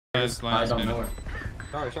I don't know.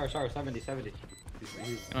 Sorry, 70.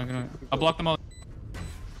 I'll block them all.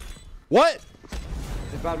 What?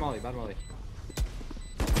 It's bad molly.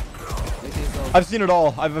 I've seen it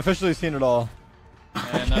all. I've officially seen it all.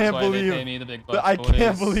 And that's why they pay me the big bucks. I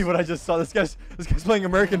can't believe what I just saw. This guy's playing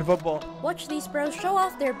American football. Watch these pros show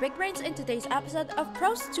off their big brains in today's episode of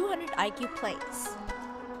Pros 200 IQ Plays.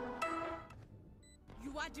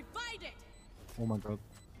 You are divided. Oh my god.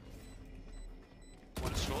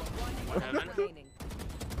 One short, one heaven.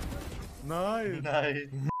 Nice.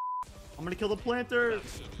 I'm gonna kill the planter.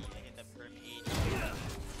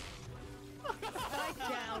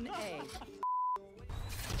 Down A.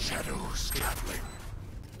 Shadows traveling.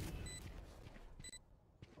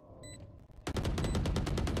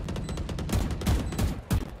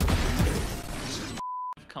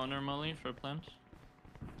 Counter molly for plant.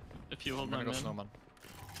 If you hold my mid. Snowman.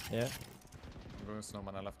 Yeah. I'm going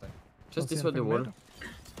snowman, I left there. Just this with the wall.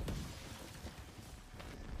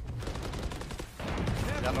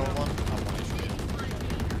 Yellow one.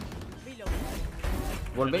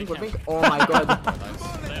 Wall bank. Oh my god.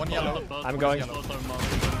 Nice. One yellow. I'm going.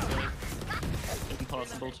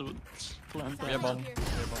 Impossible to plant Yeah, that. bomb.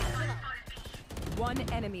 One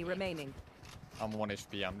enemy remaining. I'm 1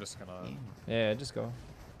 HP, I'm just gonna... Yeah, just go.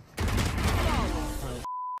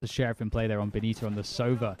 The Sheriff in play there on Benito on the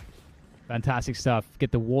Sova. Fantastic stuff.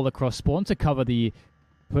 Get the wall across spawn to cover the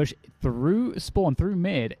push through spawn, through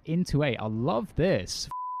mid, into A. I love this.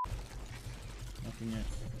 Nothing yet.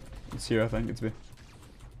 It's here, I think. It's B.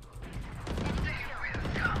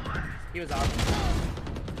 He was out.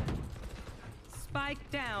 Spike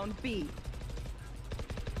down B.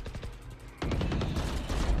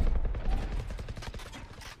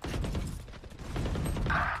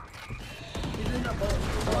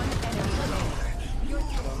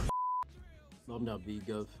 I'm down B,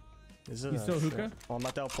 Gov. Is it You still hookah? Oh,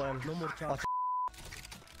 Matélian playing. No more chance.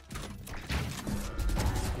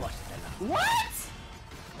 What?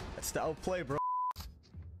 That's the outplay, bro.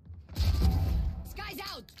 Sky's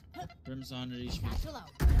out. Bramz on it.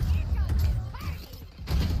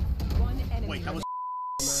 One enemy. Wait, that was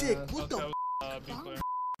sick. What the?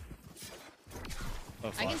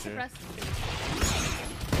 I can suppress.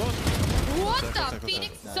 What the?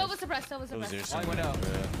 Phoenix. Sova suppress. I went out.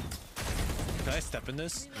 Can I step in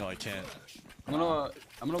this? No, I can't. I'm gonna wall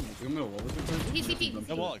with He's CP.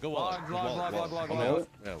 Go wall. Log.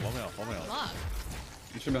 Yeah, one me off.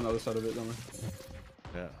 You should be on the other side of it, don't we?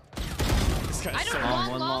 Yeah. This guy's I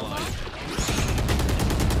don't long.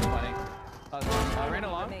 I ran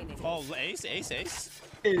along. Remaining. Oh, ace.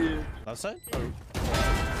 Yeah. Left side? Oh.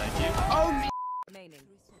 Thank you. Oh. Remaining.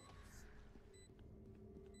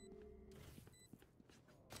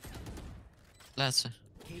 Lecę.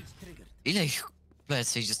 Ile ich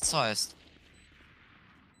lecę idzie? Co jest?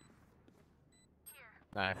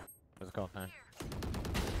 Nah, let's go, man.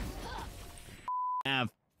 Have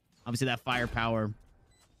obviously that firepower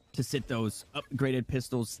to sit those upgraded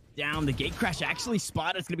pistols down. The gate crash actually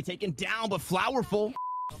spotted. It's gonna be taken down, but Flowerful.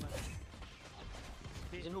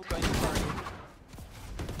 He's in hookah.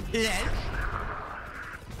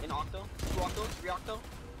 In octo, 2 octo, 3 octo.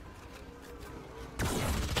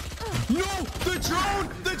 No!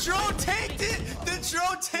 The drone tanked it! The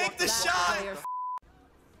drone tanked the shot!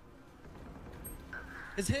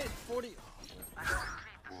 It's hit 40.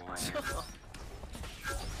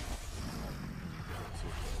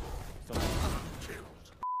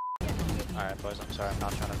 Alright, boys, I'm sorry, I'm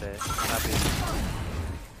not trying to bait. I'm happy.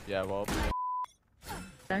 Yeah, well.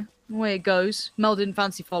 Okay, away it goes. Mel didn't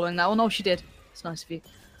fancy following that one. Oh, she did. It's nice of you.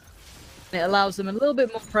 And it allows them a little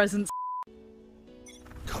bit more presence.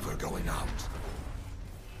 Cover going out.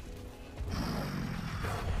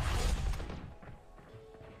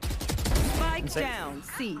 Spike down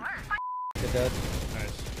C. Good dead.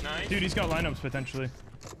 Nice. Dude, he's got lineups potentially.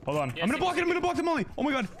 Hold on. Yes, I'm gonna block it. I'm gonna block the molly. Oh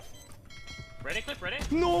my god. Ready, clip, ready?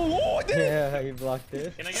 No! Oh, I did it! Yeah, you blocked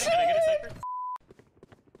it. Can I get it, Cypher?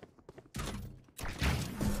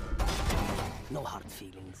 No hard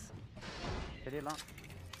feelings.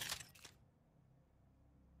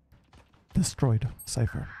 Destroyed.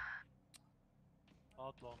 Cypher.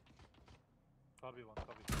 Outlaw. Copy one,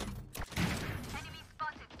 copy. Enemy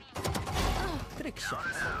spotted B. Trick shot.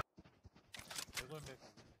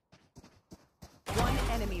 One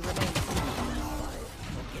enemy remaining.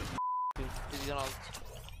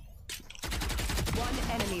 One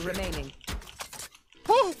enemy remaining.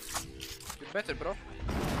 You're better, bro.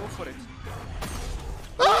 Go for it.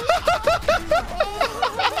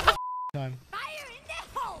 Time. Fire in the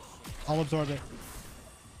hole. I'll absorb it.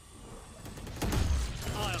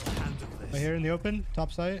 Right here in the open,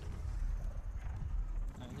 top site.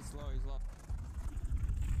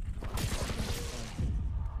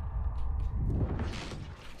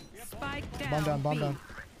 Spike down. Bomb down, bomb B. down.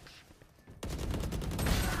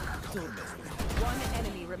 One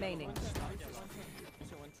enemy remaining.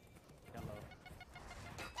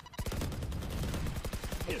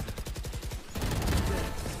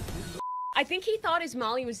 I think he thought his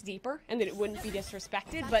molly was deeper and that it wouldn't be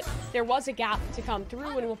disrespected, but there was a gap to come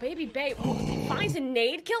through, and well, baby Bay finds a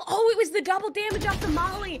nade kill. Oh, it was the double damage off the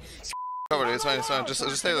molly. Cover it, it's fine, it's fine. Just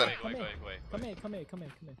stay there. Come here.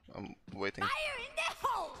 I'm waiting.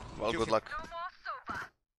 Well, good luck.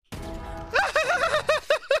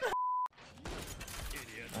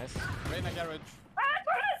 Nice. Reyna garage.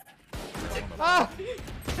 Ah!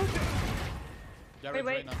 Garage Wait.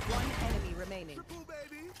 Reyna. One enemy remaining.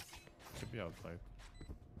 Should be outside.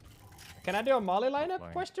 Can I do a Molly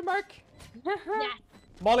lineup? Question mark? Yeah.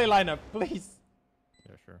 Molly lineup, please.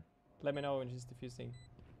 Yeah, sure. Let me know when she's defusing.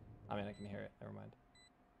 I mean, I can hear it. Never mind.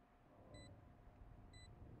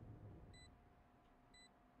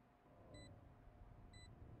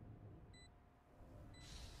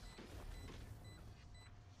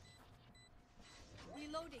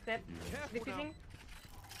 Step. Diffusing.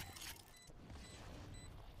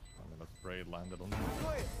 I mean, that spray landed on me.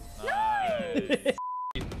 Nice.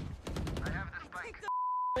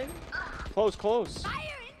 Close, close. Fire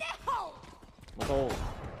in the hole. Cold.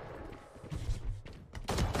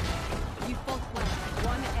 You both won.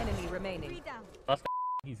 One enemy remaining.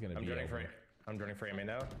 He's gonna be over. I'm joining for A main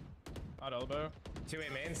now. Out elbow. 2 A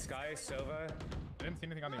main, Sky, Sova. I didn't see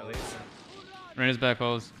anything on the At elbow. least. Reyna's back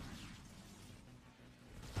hose.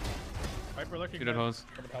 Viper looking. Shoot at hose.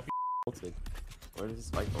 Where does this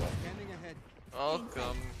spike go?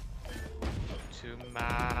 Welcome to my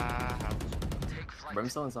house.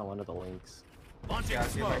 Brimstone's on one of the links. Launching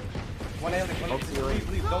smoke. One alien, one alien.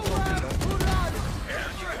 Please, don't go.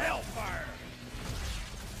 Hellfire.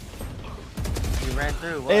 You ran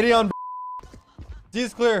through. What? 80 on. D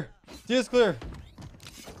is clear. D is clear.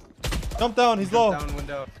 Jump down. He's low. Down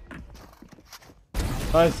window.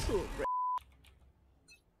 Nice.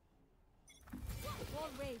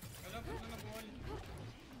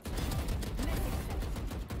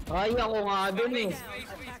 Ay, ako nga dun eh.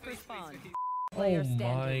 Attacker spawn. Oh Player my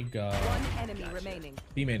standing. god. One enemy remaining.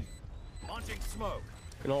 B-main. Launching smoke.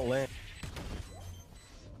 Cannot land.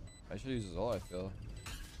 I should use this all, I feel.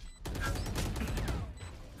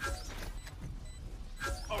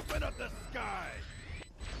 Open up the sky.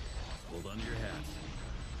 Hold on to your hat.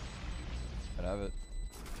 I'd have it.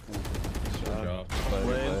 Good job.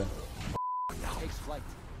 Takes flight.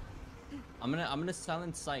 I'm gonna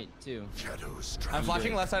silence sight too. I'm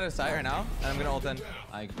flashing left side of sight right now, and I'm gonna ult in.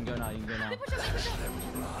 I can go now. You can go now.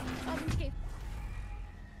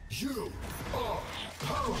 You are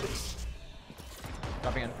powerless.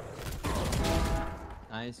 Dropping in.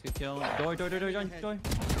 Nice, good kill. Door. Door dead.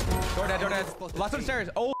 Last upstairs.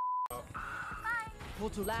 Oh.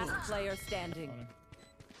 Last player standing.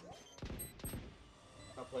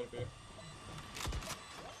 I'll play B.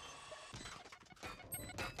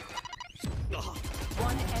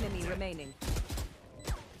 One enemy remaining.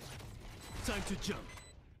 Time to jump.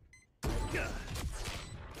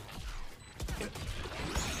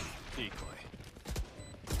 Decoy.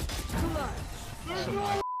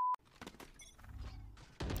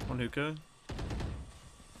 One hookah.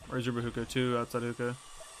 Where's your hookah? 2 outside hookah.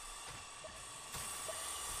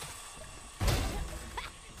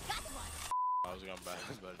 I was going back. I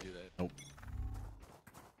was about to do that. Nope.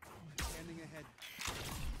 Standing ahead.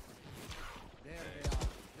 There they are.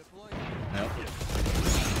 Deploying. Nope.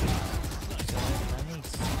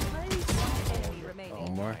 Enemy remaining.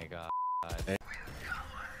 One more. Oh my god.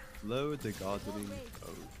 Flow the gardening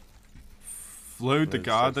code. Flow the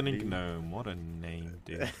gardening gnome. What a name,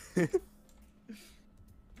 dude.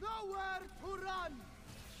 Nowhere to run.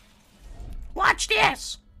 Watch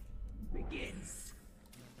this. Begins.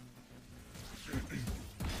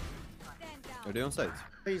 Are they on site?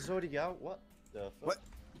 He's already out. What the fuck? What?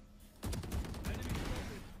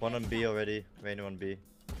 One on B already. Reyna on B.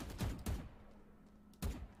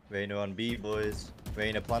 Reyna on B, boys.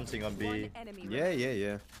 Reyna planting on B.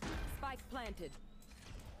 Yeah. Spike planted.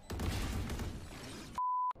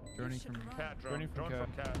 Journey from Cat drone. Journey from Drone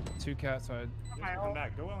cat. from cat. 2 cat side. Come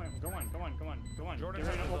back. Go on. Jordan Get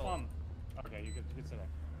ready to has ult ult. on. Okay, you can sit there.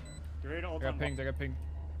 Get ready to ult I on. got pinged. I got pinged.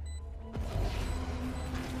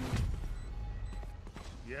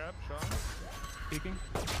 Yep, Sean. Peeking.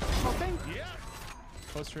 Yeah.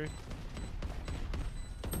 Close tree.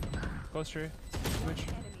 Close tree. Switch.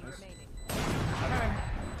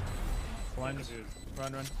 Blind.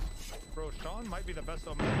 Run. Bro, Sean might be the best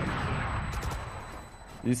of men.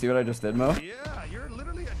 You see what I just did, Mo? Yeah, you're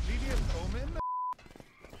literally a genius, Omen.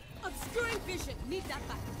 Obscuring vision. Need that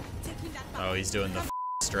back. Taking that back. Oh, he's doing the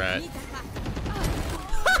strat. Need that back.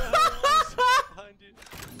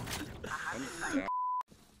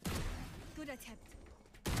 Good attempt.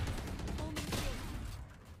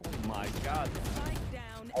 Oh my god.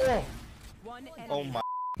 Oh. One Oh my.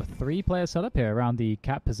 A 3-player setup here around the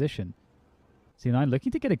cap position. C9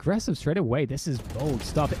 looking to get aggressive straight away. This is bold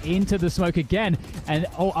stuff into the smoke again. And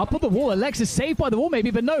up on the wall. Alexis saved by the wall maybe,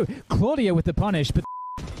 but no. Claudia with the punish. But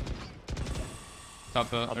Top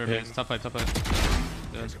top five.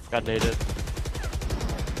 Yeah. Got naded.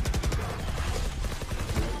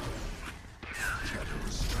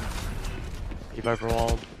 Keep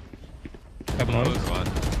overwalled. Couple of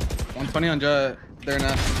 120 on Jet. They're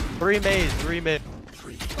not. 3 mid.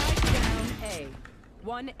 Spike down A.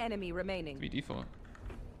 One enemy remaining. Be default.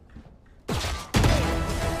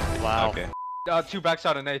 Wow. Okay. 2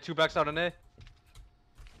 backside on A. 2 backside on A.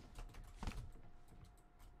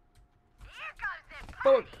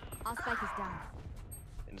 Our spike is down.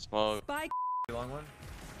 In the smoke. Spike. Long one.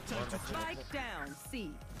 Spike down.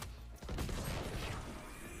 C.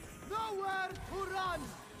 Nowhere to run.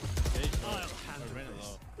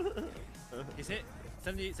 He's hit.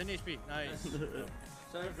 70 HP. Nice.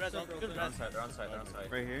 They're on site.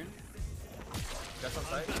 Right here. Just on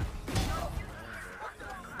site.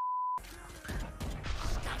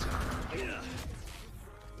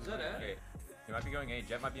 Is that it? Okay. He might be going A.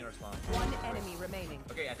 Jet might be in our spawn. One enemy remaining.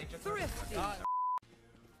 Okay, I think Jet's Thrifty.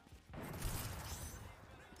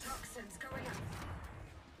 Toxins going up.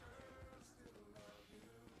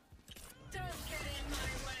 Don't get in my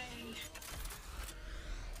way.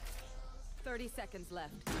 30 seconds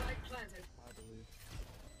left. Light planted. I believe.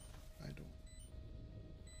 I don't.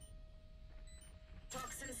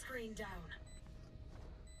 Toxin screen down.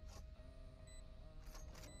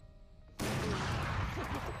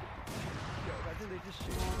 I think they just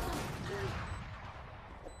shoot.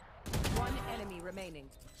 One enemy remaining.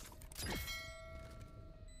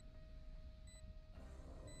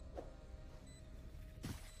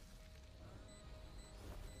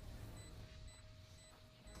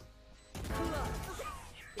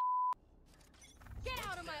 Get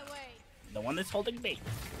out of my way! The one that's holding B.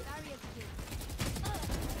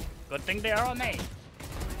 Good thing they are on A.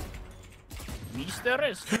 Mr.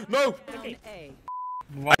 Risk. No! A.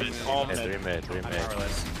 What? Oh, 3 mid.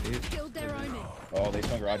 Killed their own. Oh, they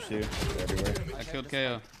swung garage too. They're everywhere. I killed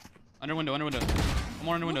KO. Under window. One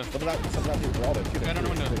more under window. Someone's out here. We're all there. Two there. Under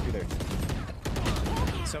window. Two there.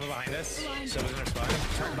 Someone behind us. Someone's in our spot.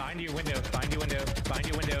 Turn behind your window. Behind your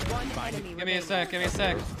window. Give me a sec. Stairs.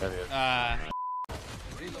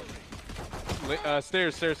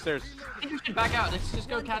 I think we should back out. Let's just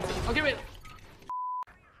go cat. Okay, wait.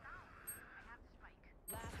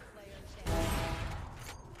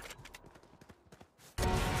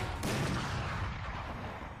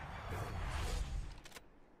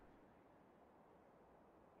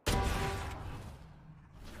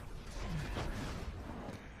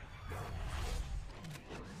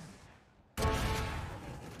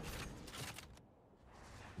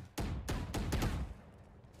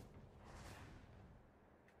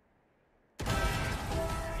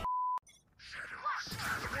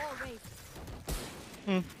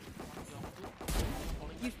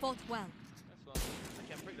 You fought well.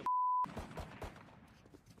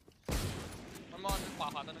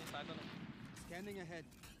 Scanning ahead.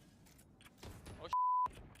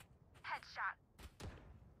 Headshot.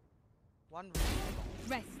 One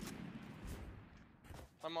rest.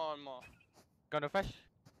 One more. Gonna flash.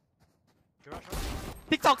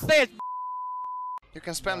 TikTok stairs. You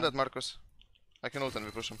can spam that, Marcus. I can ult and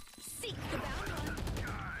we push him. Seek the bound one.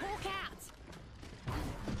 Hawk out.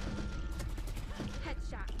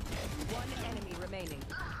 Headshot. One enemy remaining.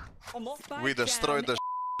 We destroyed the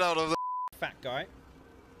out of the fat guy.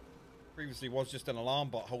 Previously was just an alarm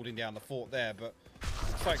bot holding down the fort there, but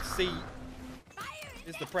looks like C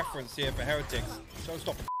is the preference here for Heretics.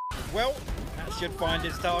 Showstopper as well. That should find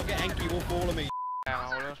its target. Enki will follow me.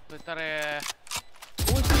 Volevo aspettare.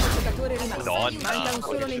 Ultimo giocatore rimasto. Manca un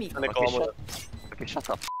solo nemico. Che shut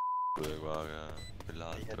up. Guarda,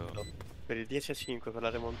 quell'altro. Per il 10-5 per la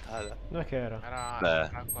remontata. Dove che era?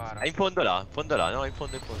 Era qua. È in fondo là, no, in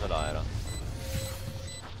fondo là era.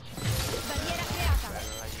 Barriera creata.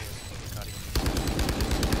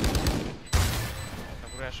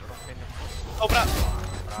 Sopra!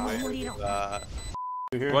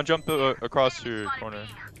 One jump across your corner.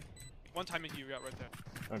 One timing you got right there.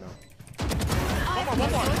 Oh no.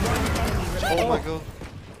 One more. Oh my god.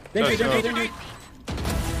 Don't do.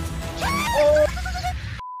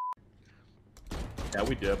 Yeah,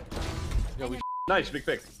 we dip. Yeah, we nice, big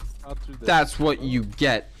pick. That's what you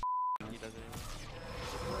get.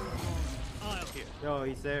 Yo,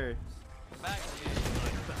 he's there.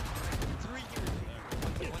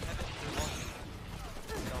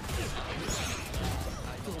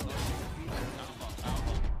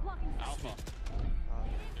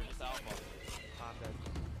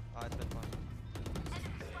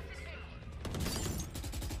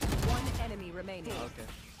 One enemy remaining. Okay,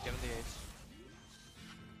 give him the ace.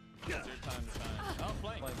 It's your time to shine. Oh,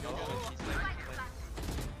 flank.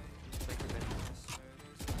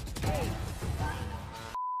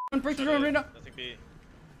 Break the drone right now. Nothing B.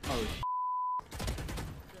 Oh,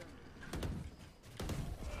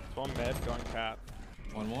 One mid, going cap.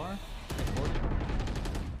 one more.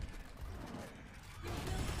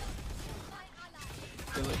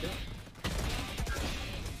 Kill it,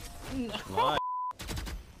 Nice.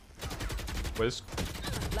 Whiz.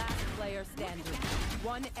 Last player standing.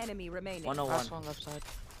 One enemy remaining. 101. Last one left side.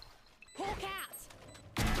 Pull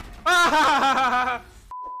cat.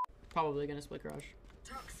 Probably gonna split garage.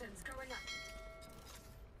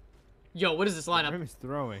 Yo, what is this lineup? Grim is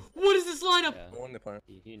throwing. What is this lineup?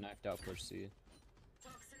 He knifed out push C.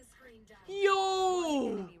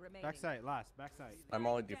 Yo! Backside, last, backside. I'm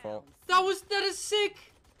all default. That is sick!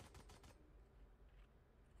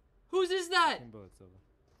 Whose is that?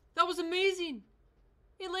 That was amazing!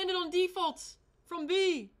 It landed on defaults from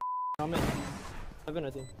B! I'm in. I've been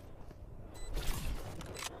a team.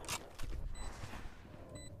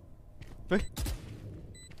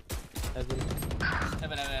 Evan.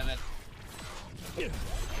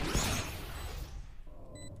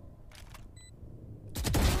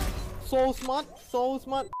 So smart, so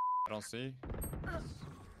smart. I don't see.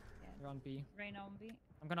 You're on B. Rain on B.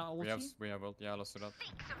 I'm gonna ulti. We have ult. Yeah, let's do that.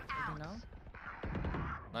 Now.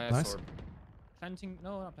 Nice. Sword. Planting.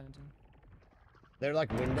 No, not planting. They're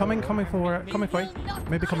like window. Coming for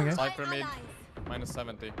maybe coming in. Cypher mid. Minus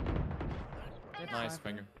 70. Nice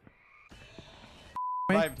finger.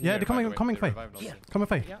 Yeah, they're coming Faye. Coming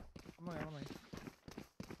Faye. Yeah, I'm away.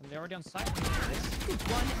 And they're already on site.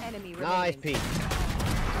 One enemy remaining. Nice peek.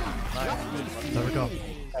 There we go.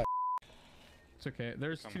 It's okay.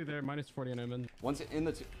 There's two there. Minus 40 on Omen. One's in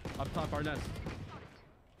the two. Up top, our nest.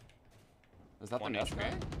 Is that the nest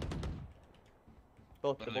guy?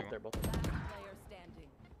 Both there, both.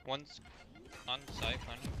 One's on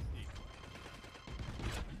Zyppan.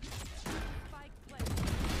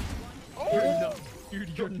 Oh!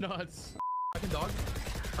 Dude, you're nuts. Fucking dog.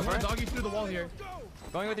 I'm gonna dog you through the wall here.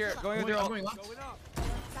 Going with your I'm going left.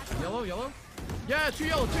 Yellow. Yeah, two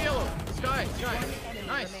yellow. Sky.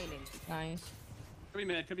 Nice. Could be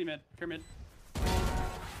mid. Pyramid.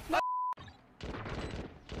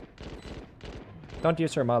 Don't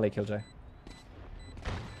use her Molly, Killjoy.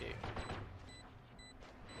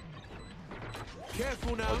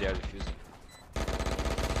 Careful now. Oh, they are defusing.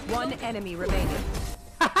 One enemy remaining.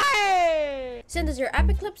 Send us your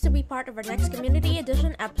epic clips to be part of our next community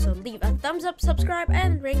edition episode. Leave a thumbs up, subscribe,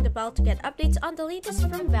 and ring the bell to get updates on the latest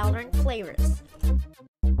from Valorant flavors.